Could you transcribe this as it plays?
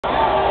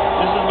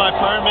my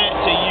permit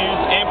to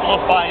use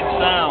amplified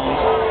sound.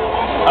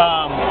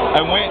 I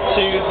went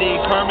to the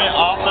permit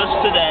office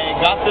today,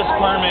 got this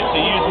permit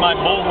to use my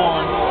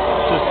bullhorn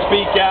to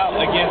speak out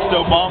against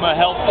Obama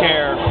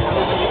healthcare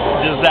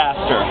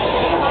disaster.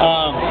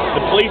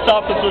 The police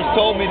officers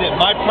told me that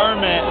my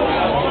permit,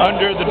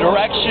 under the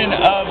direction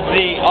of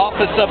the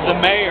office of the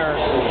mayor,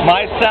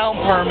 my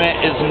sound permit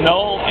is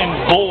null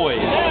and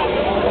void.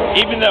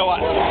 Even though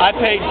I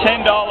paid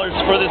 $10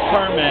 for this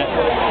permit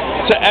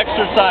to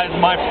exercise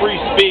my free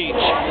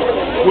speech,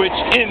 which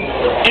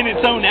in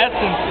its own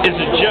essence is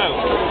a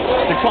joke.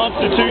 The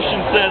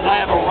Constitution says I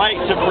have a right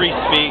to free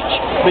speech,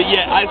 but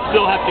yet I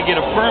still have to get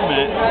a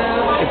permit.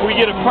 If we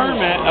get a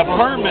permit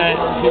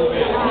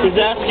is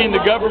asking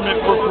the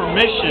government for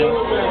permission.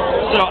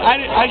 So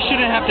I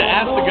shouldn't have to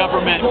ask the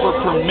government for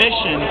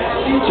permission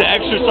to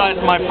exercise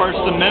my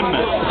First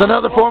Amendment. It's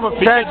another form of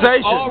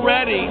taxation.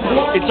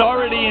 It's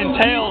already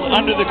entailed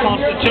under the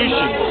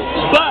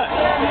Constitution. But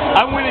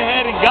I went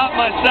ahead and got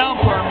my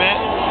sound permit,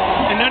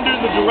 and under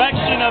the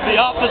direction of the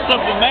office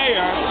of the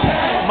mayor,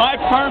 my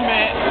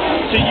permit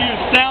to use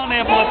sound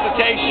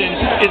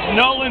amplification is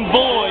null and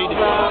void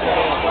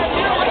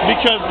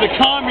because the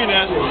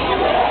communists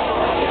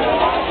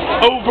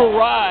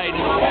override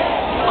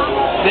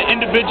the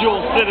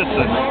individual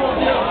citizen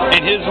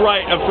and his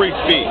right of free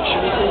speech.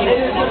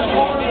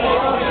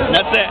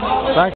 That's it. Thanks.